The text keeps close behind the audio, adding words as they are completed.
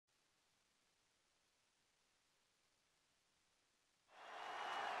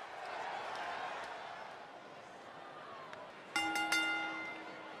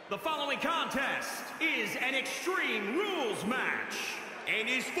The following contest is an Extreme Rules match and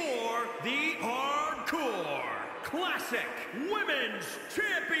is for the Hardcore Classic Women's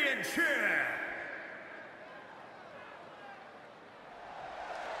Championship.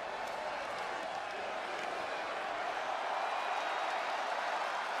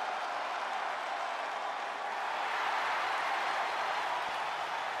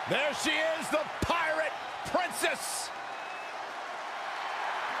 There she is, the Pirate Princess.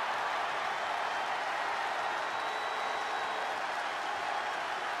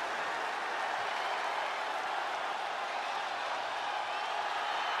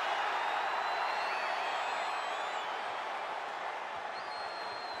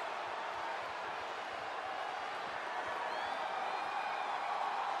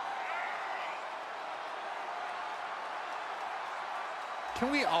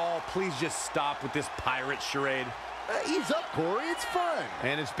 Can we all please just stop with this pirate charade? Ease up, Corey. It's fun.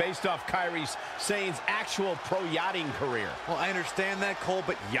 And it's based off Kairi Sane's actual pro yachting career. Well, I understand that, Cole,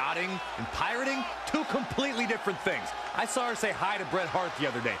 but yachting and pirating, two completely different things. I saw her say hi to Bret Hart the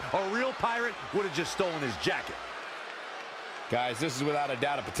other day. A real pirate would have just stolen his jacket. Guys, this is without a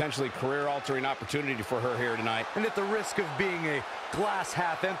doubt a potentially career-altering opportunity for her here tonight. And at the risk of being a glass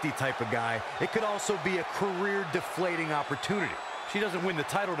half-empty type of guy, it could also be a career-deflating opportunity. She doesn't win the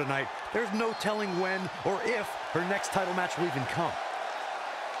title tonight, there's no telling when or if her next title match will even come.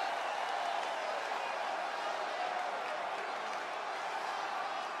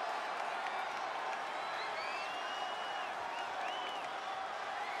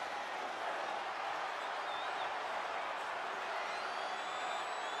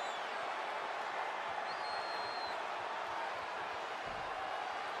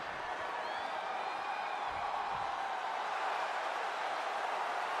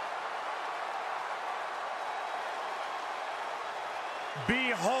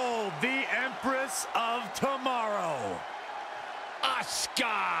 Behold the Empress of Tomorrow,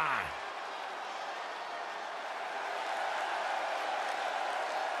 Asuka!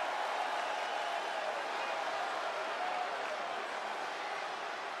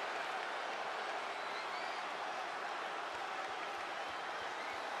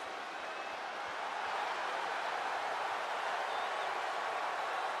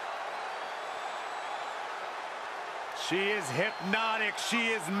 She is hypnotic, she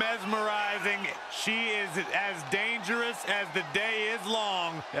is mesmerizing, she is as dangerous as the day is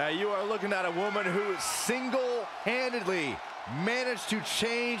long. You are looking at a woman who single-handedly managed to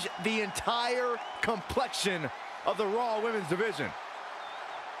change the entire complexion of the Raw Women's Division.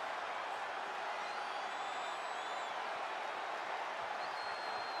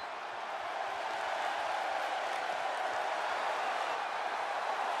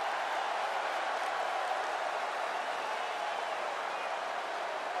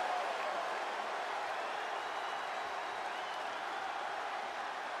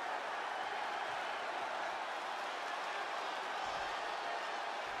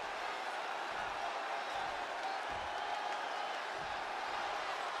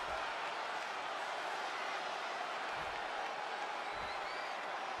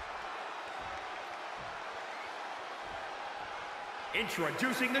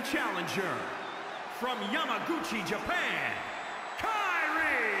 Introducing the challenger, from Yamaguchi, Japan,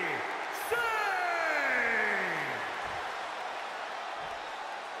 Kairi Sane!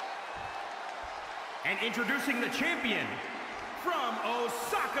 And introducing the champion, from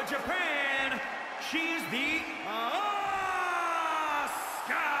Osaka, Japan, she's the Asuka!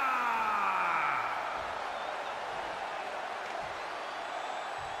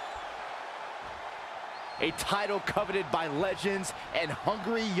 A title coveted by legends and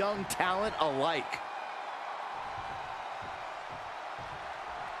hungry young talent alike.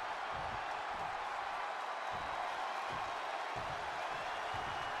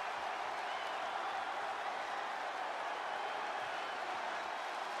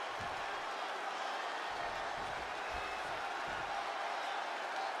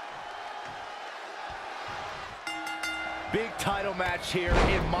 Big title match here.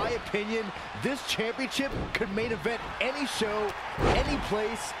 In my opinion, this championship could main event any show, any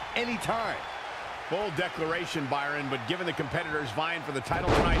place, anytime. Bold declaration, Byron, but given the competitors vying for the title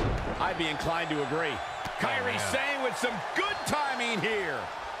tonight, I'd be inclined to agree. Kairi Sane with some good timing here.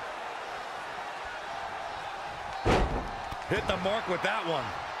 Hit the mark with that one.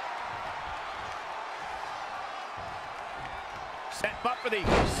 Set up for the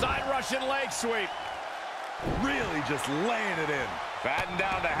side Russian leg sweep. Really just laying it in. Batten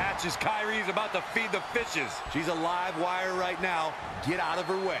down to hatches. Kairi's about to feed the fishes. She's a live wire right now. Get out of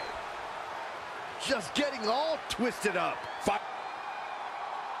her way. Just getting all twisted up.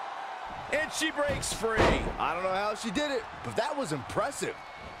 And she breaks free. I don't know how she did it, but that was impressive.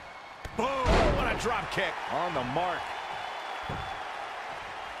 Boom! What a drop kick. On the mark.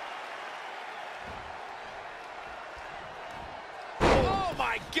 Oh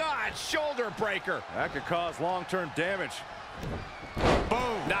my God, shoulder breaker. That could cause long-term damage.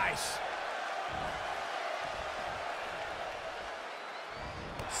 Boom. Nice.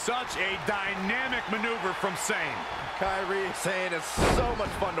 Such a dynamic maneuver from Sane. Kairi Sane is so much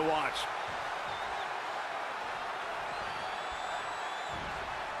fun to watch.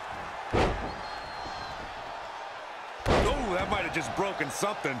 Oh, that might have just broken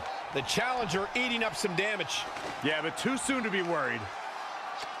something. The challenger eating up some damage. Yeah, but too soon to be worried.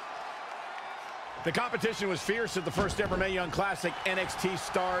 The competition was fierce at the first ever Mae Young Classic. NXT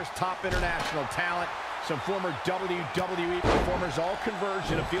stars, top international talent, some former WWE performers all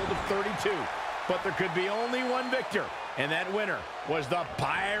converged in a field of 32. But there could be only one victor, and that winner was the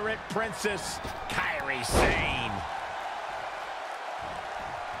Pirate Princess, Kairi Sane.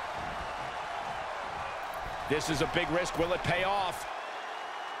 This is a big risk. Will it pay off?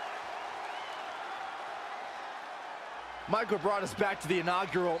 Michael brought us back to the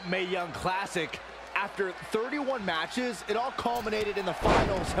inaugural Mae Young Classic. After 31 matches, it all culminated in the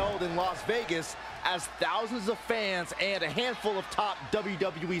finals held in Las Vegas as thousands of fans and a handful of top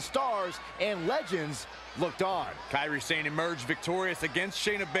WWE stars and legends looked on. Kairi Sane emerged victorious against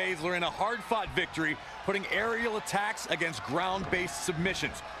Shayna Baszler in a hard-fought victory, putting aerial attacks against ground-based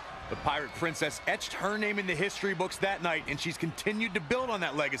submissions. The Pirate Princess etched her name in the history books that night, and she's continued to build on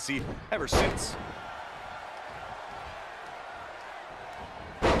that legacy ever since.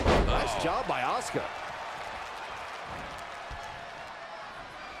 Nice job by Asuka.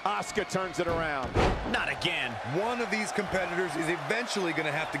 Asuka turns it around. Not again. One of these competitors is eventually going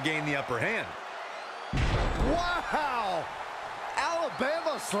to have to gain the upper hand. Wow!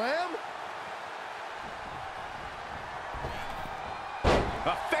 Alabama slam?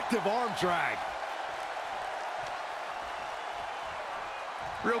 Effective arm drag.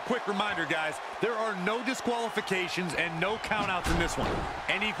 Real quick reminder, guys, there are no disqualifications and no countouts in this one.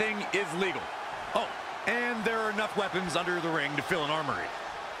 Anything is legal. Oh, and there are enough weapons under the ring to fill an armory.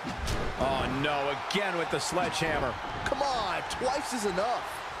 Oh no, again with the sledgehammer. Come on, twice is enough.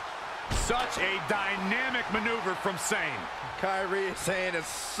 Such a dynamic maneuver from Sane. Kairi Sane is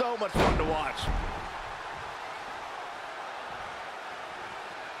so much fun to watch.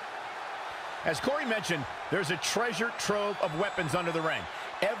 As Corey mentioned, there's a treasure trove of weapons under the ring.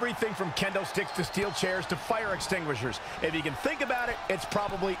 Everything from kendo sticks to steel chairs to fire extinguishers. If you can think about it, it's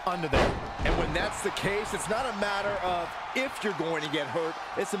probably under there. And when that's the case, it's not a matter of if you're going to get hurt,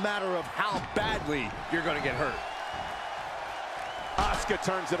 it's a matter of how badly you're going to get hurt. Asuka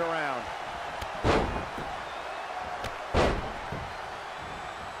turns it around.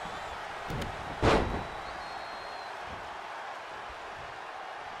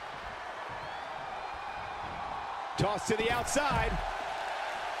 Toss to the outside.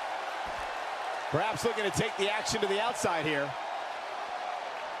 Perhaps looking to take the action to the outside here.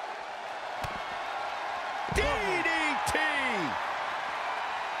 DDT!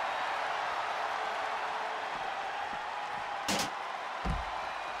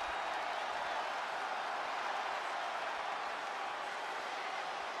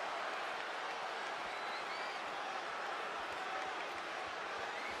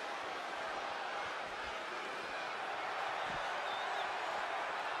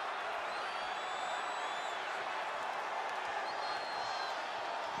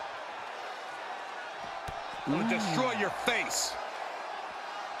 I'm gonna destroy your face.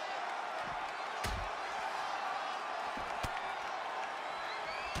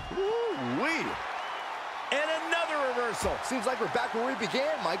 Ooh-wee. And another reversal. Seems like we're back where we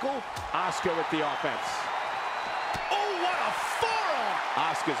began, Michael. Asuka with the offense. Oh, what a forearm!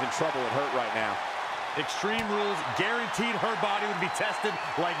 Asuka's in trouble and hurt right now. Extreme Rules guaranteed her body would be tested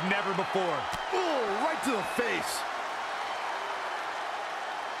like never before. Ooh, right to the face.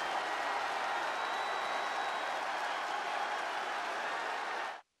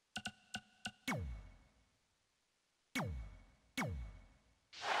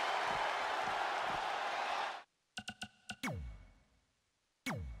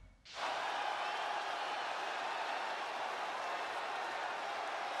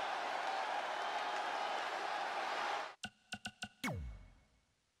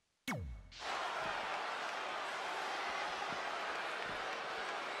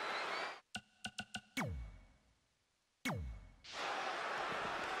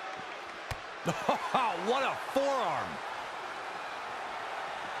 What a forearm!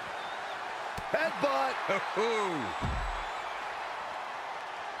 Headbutt.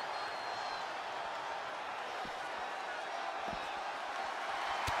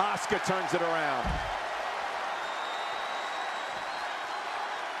 Asuka turns it around.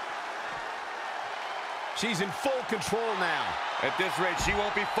 She's in full control now. At this rate, she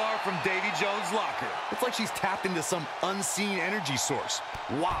won't be far from Davy Jones' locker. It's like she's tapped into some unseen energy source.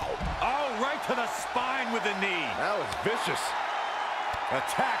 Wow. Oh, right to the spine with the knee. That was vicious.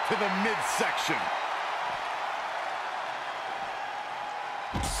 Attack to the midsection.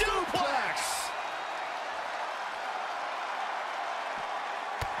 Suplex!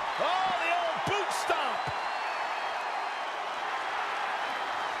 Oh, the old boot stomp!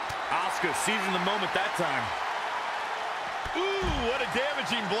 Asuka seizing the moment that time. Ooh, what a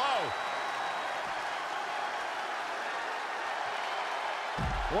damaging blow.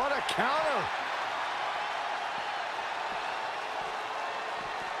 What a counter.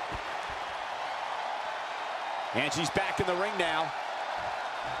 And she's back in the ring now.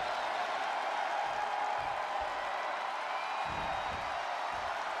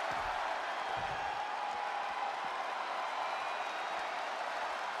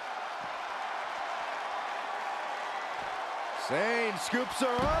 Sane scoops her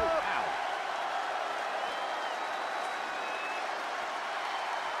up. Ow.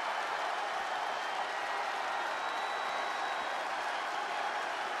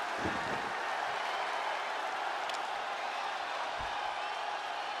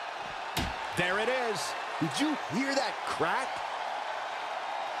 There it is. Did you hear that crack?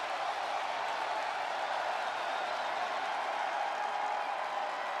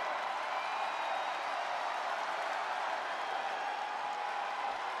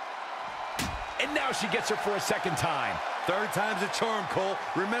 And now she gets her for a second time. Third time's a charm, Cole.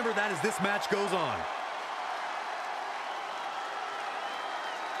 Remember that as this match goes on.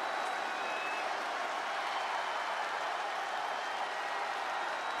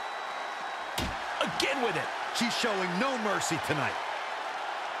 Again with it. She's showing no mercy tonight.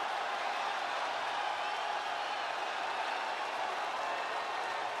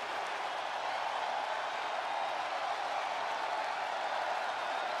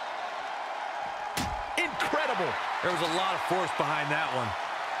 Incredible. There was a lot of force behind that one.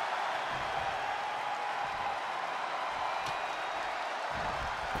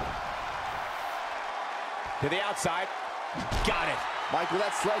 To the outside. Got it. Michael,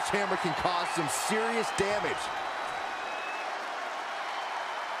 that sledgehammer can cause some serious damage.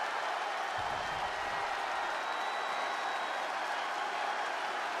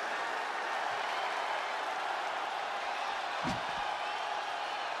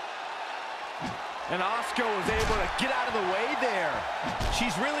 And Asuka was able to get out of the way there.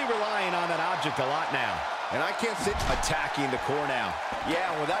 She's really relying on that object a lot now. And I can't sit Attacking the core now.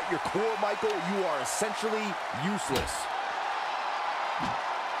 Yeah, without your core, Michael, you are essentially useless.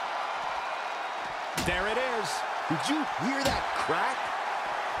 There it is. Did you hear that crack?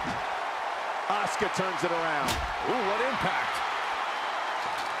 Asuka turns it around. Ooh, what impact.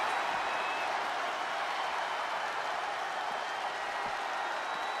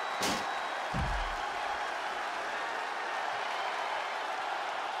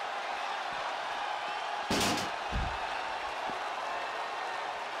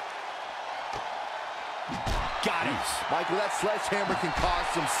 Got it. Michael, that sledgehammer can cause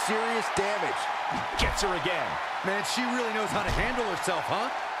some serious damage. Gets her again. Man, she really knows how to handle herself, huh?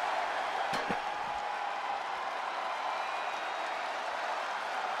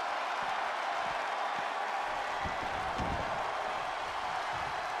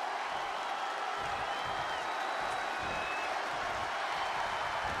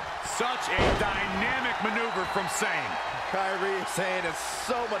 Such a dynamic maneuver from Sane. Kairi Sane is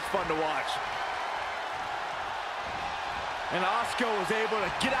so much fun to watch. And Asuka was able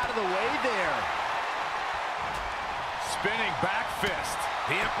to get out of the way there. Spinning back fist.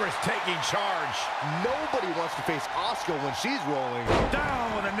 The Empress taking charge. Nobody wants to face Asuka when she's rolling.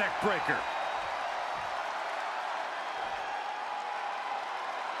 Down with a neck breaker.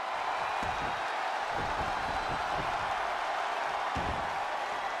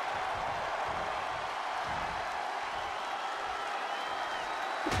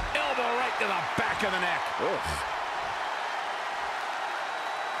 Elbow right to the back of the neck. Ugh.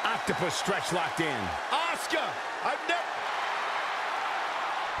 Octopus stretch locked in. Asuka! I've never...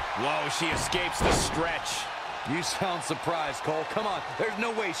 Whoa, she escapes the stretch. You sound surprised, Cole. Come on. There's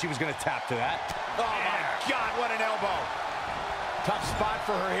no way she was going to tap to that. Oh, my God, what an elbow. Tough spot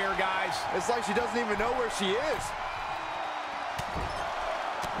for her here, guys. It's like she doesn't even know where she is.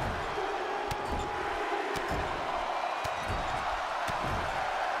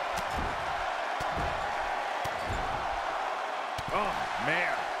 Oh,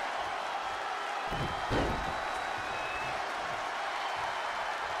 man.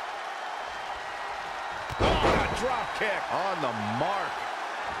 Oh, a drop kick. On the mark.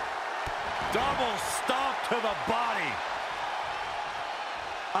 Double stomp to the body.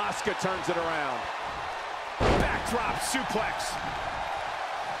 Asuka turns it around. Backdrop suplex.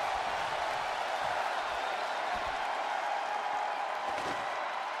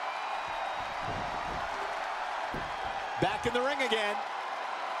 Back in the ring again.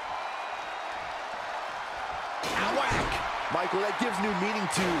 Whack. Michael, that gives new meaning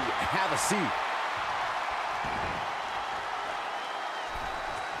to have a seat.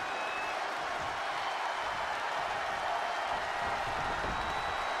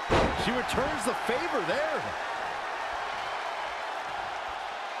 She returns the favor there.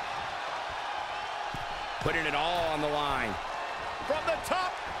 Putting it all on the line. From the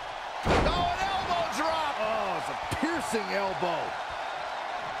top. Oh, an elbow drop. Oh, it's a piercing elbow.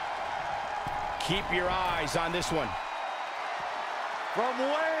 Keep your eyes on this one. From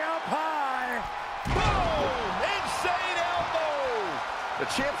way up high. Boom! Insane elbow! The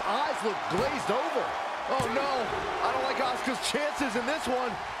champ's eyes look glazed over. Oh, no. I don't like Asuka's chances in this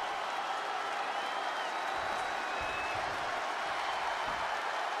one.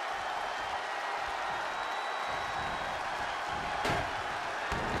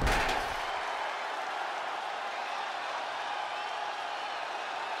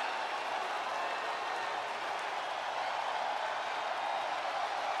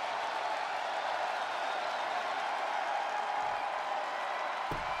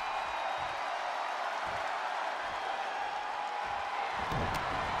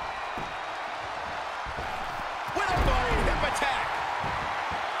 Attack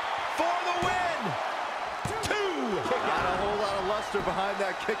for the win. 2. Got a whole lot of luster behind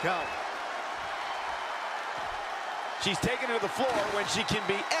that kick out. She's taken it to the floor when she can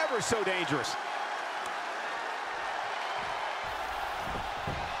be ever so dangerous.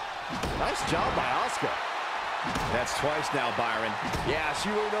 Nice job by Asuka. That's twice now, Byron. Yeah, she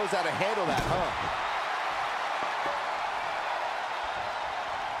really knows how to handle that, huh?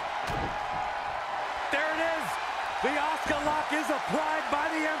 The Asuka lock is applied by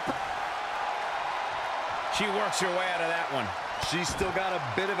the Emperor. She works her way out of that one. She's still got a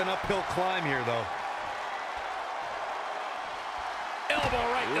bit of an uphill climb here, though. Elbow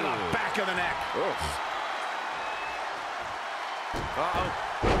right to the back of the neck. Uh-oh.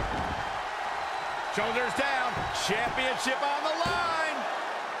 Shoulders down. Championship on the line.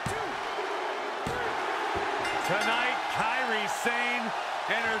 2. Tonight, Kairi Sane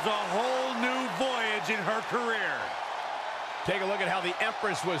enters a whole new voyage in her career. Take a look at how the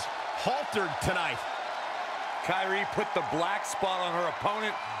Empress was haltered tonight. Kairi put the black spot on her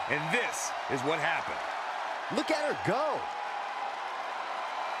opponent, and this is what happened. Look at her go.